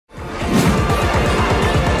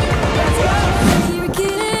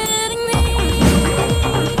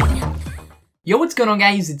Yo, what's going on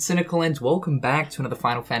guys, it's Cynical and welcome back to another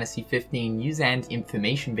Final Fantasy 15 news and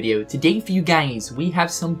information video. Today for you guys, we have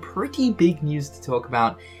some pretty big news to talk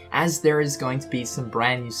about, as there is going to be some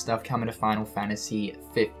brand new stuff coming to Final Fantasy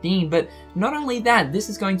 15, but not only that, this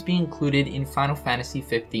is going to be included in Final Fantasy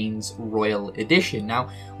 15's Royal Edition. Now,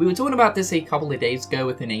 we were talking about this a couple of days ago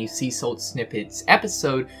within a Sea Salt Snippets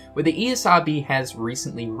episode, where the ESRB has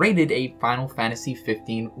recently rated a Final Fantasy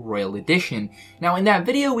 15 Royal Edition. Now, in that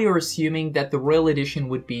video, we were assuming that the Royal Edition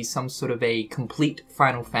would be some sort of a complete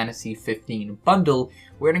Final Fantasy 15 bundle,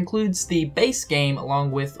 where it includes the base game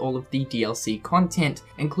along with all of the DLC content,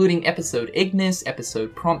 including Episode Ignis,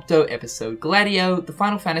 Episode Prompto, Episode Gladio, the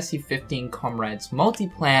Final Fantasy 15 Comrades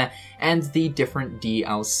multiplayer, and the different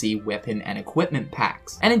DLC weapon and equipment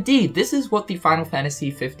packs. And indeed, this is what the Final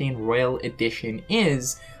Fantasy 15 Royal Edition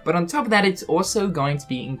is, but on top of that, it's also going to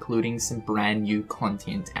be including some brand new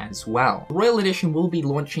content as well. The Royal Edition will be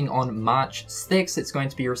launching on March 6th. It's going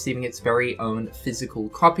to be receiving its very own physical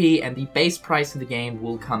copy, and the base price of the game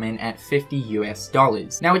will come in at $50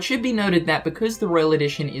 US. Now, it should be noted that because the Royal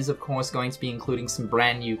Edition is of course going to be including some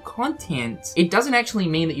brand new content, it doesn't actually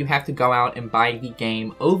mean that you have to go out and buy the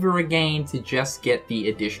game over again to just get the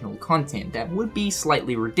additional content. That would be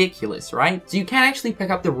slightly ridiculous, right? So you can actually pick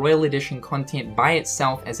up the Royal Edition content by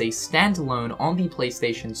itself as a standalone on the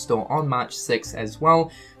PlayStation Store on March 6th as well,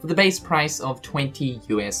 for the base price of $20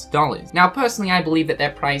 US. Now, personally, I believe that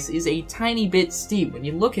that price is a tiny bit steep. When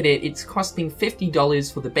you look at it, it's costing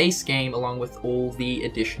 $50 for the base game along with all the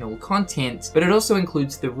additional content, but it also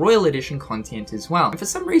includes the Royal Edition content as well. And for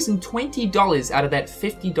some reason, $20 out of that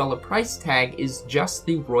 $50 price tag is just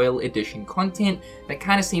the Royal Edition content. That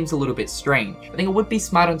kind of seems a little bit strange. I think it would be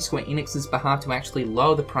smart on Square Enix's behalf to actually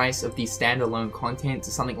lower the price of the standalone content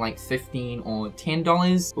to something like $15 or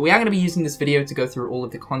 $10, but we are going to be using this video to go through all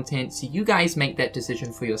of the content, so you guys make that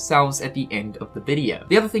decision for yourselves at the end of the video.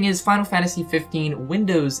 The other thing is Final Fantasy 15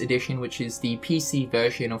 Windows Edition, which is the PC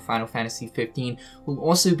version of Final Fantasy 15, will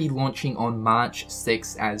also be launching on March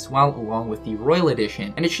 6th as well, along with the Royal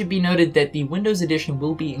Edition. And it should be noted that the Windows Edition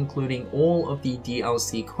will be including all of the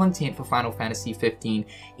DLC content for Final Fantasy 15,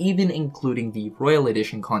 even including the Royal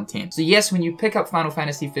Edition content. So yes, when you pick up Final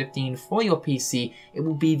Fantasy 15 for your PC, it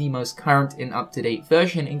will be the most current and up-to-date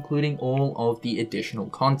version, including all of the additional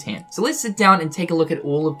content. So let's sit down and take a look at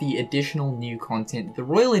all of the additional new content the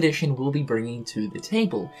Royal Edition will be bringing to the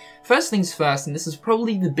table. First things first, and this is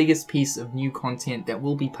probably the biggest piece of new content that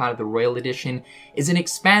will be part of the Royal Edition, is an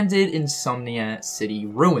expanded Insomnia City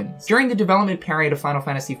Ruins. During the development period of Final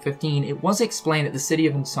Fantasy 15, it was explained that the city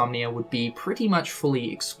of Insomnia would be pretty much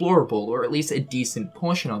fully explorable, or at least a decent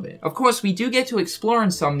portion of it. Of course, we do get to explore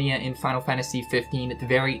Insomnia in Final Fantasy 15 at the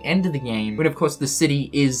very end of the game, when of course the city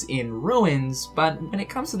is in ruins, but when it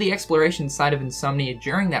comes to the exploration side of Insomnia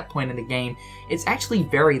during that point in the game, it's actually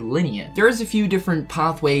very linear. There is a few different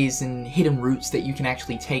pathways and hidden routes that you can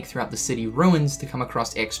actually take throughout the city ruins to come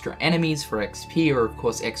across extra enemies for XP or of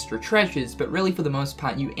course extra treasures, but really for the most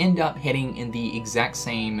part you end up heading in the exact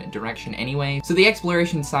same direction anyway. So the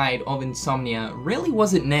exploration side of Insomnia really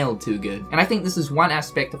wasn't nailed too good. And I think this is one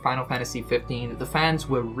aspect of Final Fantasy 15 that the fans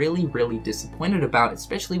were really disappointed about,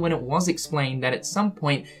 especially when it was explained that at some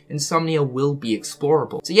point Insomnia will be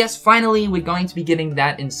explorable. So yes, finally we're going to be getting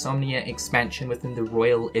that Insomnia expansion within the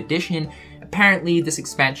Royal Edition. Apparently, this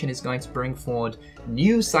expansion is going to bring forward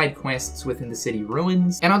new side quests within the city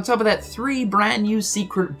ruins, and on top of that, 3 brand new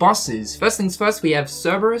secret bosses. First things first, we have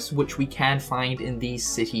Cerberus, which we can find in the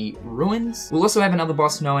city ruins. We'll also have another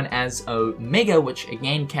boss known as Omega, which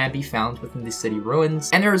again can be found within the city ruins.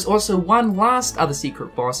 And there is also one last other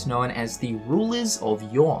secret boss known as the Rulers of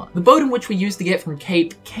Yore. The boat in which we used to get from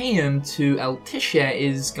Cape Caim to Altissia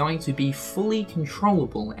is going to be fully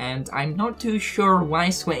controllable, and I'm not too sure why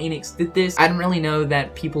Square Enix did this. I don't really know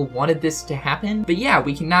that people wanted this to happen, but yeah,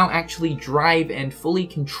 we can now actually drive and fully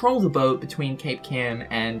control the boat between Cape Caim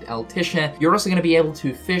and Altissia. You're also going to be able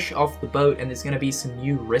to fish off the boat, and there's going to be some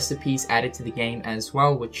new recipes added to the game as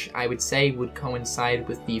well, which I would say would coincide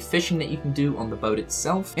with the fishing that you can do on the boat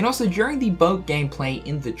itself. And also during the boat gameplay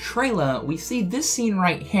in the trailer, we see this scene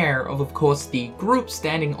right here of course the group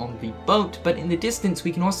standing on the boat, but in the distance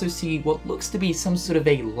we can also see what looks to be some sort of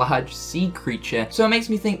a large sea creature. So it makes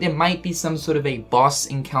me think there might be some some sort of a boss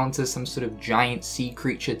encounter, some sort of giant sea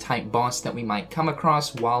creature type boss that we might come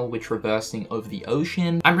across while we're traversing over the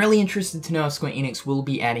ocean. I'm really interested to know if Square Enix will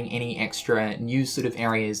be adding any extra new sort of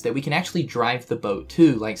areas that we can actually drive the boat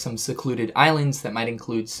to, like some secluded islands that might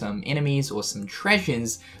include some enemies or some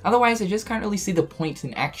treasures. Otherwise, I just can't really see the point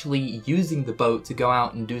in actually using the boat to go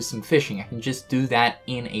out and do some fishing. I can just do that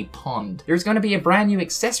in a pond. There's going to be a brand new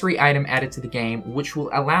accessory item added to the game, which will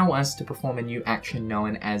allow us to perform a new action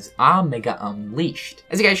known as Omega Unleashed.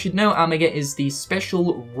 As you guys should know, Omega is the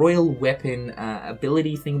special royal weapon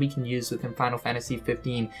ability thing we can use within Final Fantasy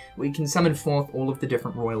 15. We can summon forth all of the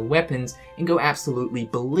different royal weapons and go absolutely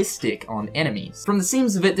ballistic on enemies. From the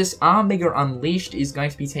seams of it, this Omega Unleashed is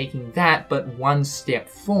going to be taking that but one step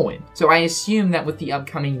forward. So I assume that with the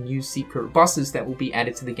upcoming new secret bosses that will be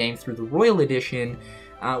added to the game through the Royal Edition,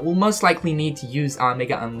 we'll most likely need to use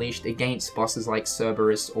Omega Unleashed against bosses like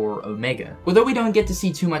Cerberus or Omega. Although we don't get to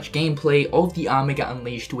see too much gameplay of the Omega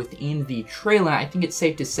Unleashed within the trailer, I think it's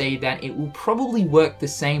safe to say that it will probably work the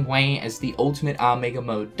same way as the Ultimate Omega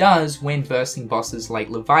mode does when versing bosses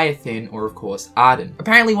like Leviathan or of course Arden.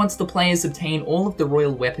 Apparently once the players obtain all of the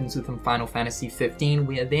royal weapons within Final Fantasy 15,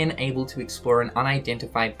 we are then able to explore an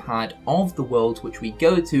unidentified part of the world which we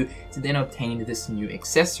go to then obtain this new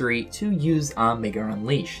accessory to use Omega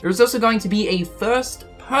Unleashed. There's also going to be a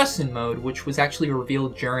first-person mode, which was actually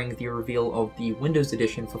revealed during the reveal of the Windows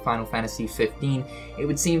Edition for Final Fantasy 15. It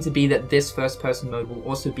would seem to be that this first-person mode will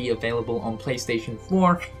also be available on PlayStation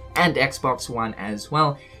 4 and Xbox One as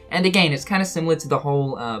well. And again, it's kind of similar to the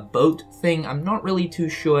whole boat thing. I'm not really too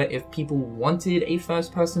sure if people wanted a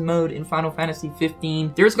first-person mode in Final Fantasy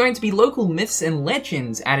 15. There's going to be local myths and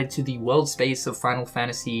legends added to the world space of Final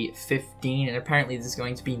Fantasy 15, and apparently there's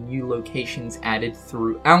going to be new locations added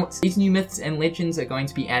throughout. These new myths and legends are going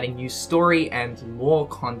to be adding new story and lore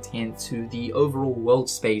content to the overall world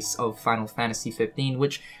space of Final Fantasy 15,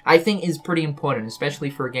 which I think is pretty important, especially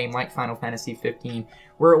for a game like Final Fantasy 15,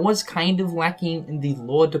 where it was kind of lacking in the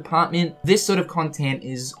lore department. This sort of content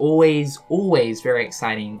is always very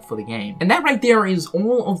exciting for the game. And that right there is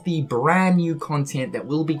all of the brand new content that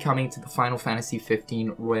will be coming to the Final Fantasy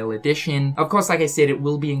 15 Royal Edition. Of course, like I said, it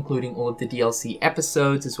will be including all of the DLC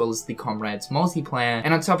episodes as well as the Comrades multiplayer,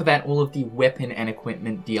 and on top of that, all of the weapon and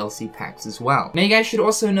equipment DLC packs as well. Now, you guys should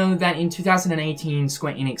also know that in 2018,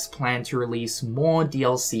 Square Enix planned to release more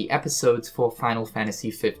DLC episodes for Final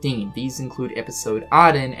Fantasy 15. These include Episode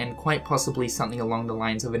Arden and quite possibly something along the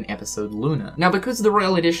lines of an Episode Luna. Now, because the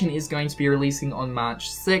Royal Edition is going to be releasing on March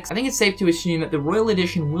 6th, I think it's safe to assume that the Royal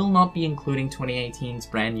Edition will not be including 2018's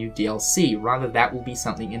brand new DLC. Rather, that will be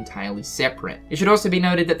something entirely separate. It should also be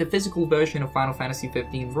noted that the physical version of Final Fantasy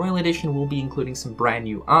 15 Royal Edition will be including some brand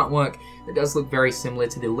new artwork that does look very similar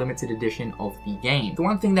to the limited edition of the game. The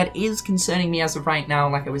one thing that is concerning me as of right now,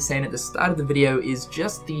 like I was saying at the start of the video, is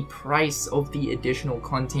just the price of the additional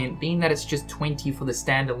content, being that it's just $20 for the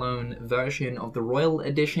standalone version of the Royal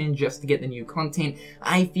Edition just to get the new content.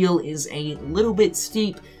 I feel is a little bit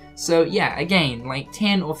steep. So yeah, again, like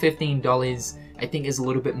 $10 or $15 I think is a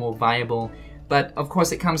little bit more viable. But of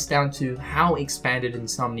course it comes down to how expanded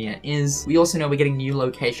Insomnia is. We also know we're getting new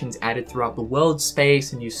locations added throughout the world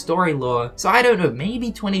space and new story lore. So I don't know,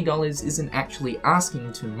 maybe $20 isn't actually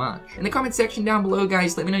asking too much. In the comment section down below,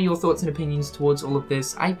 guys, let me know your thoughts and opinions towards all of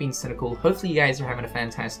this. I've been Cynical. Hopefully you guys are having a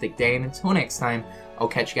fantastic day, and until next time, I'll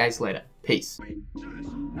catch you guys later. Peace.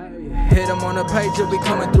 Hit them on the page, you'll be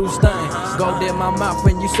coming through stain. Gold in my mouth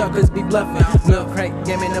when you suckers be bluffing. Milk crate,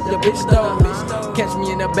 gaming up your bitch though. Catch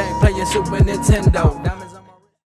me in the back playing Super Nintendo.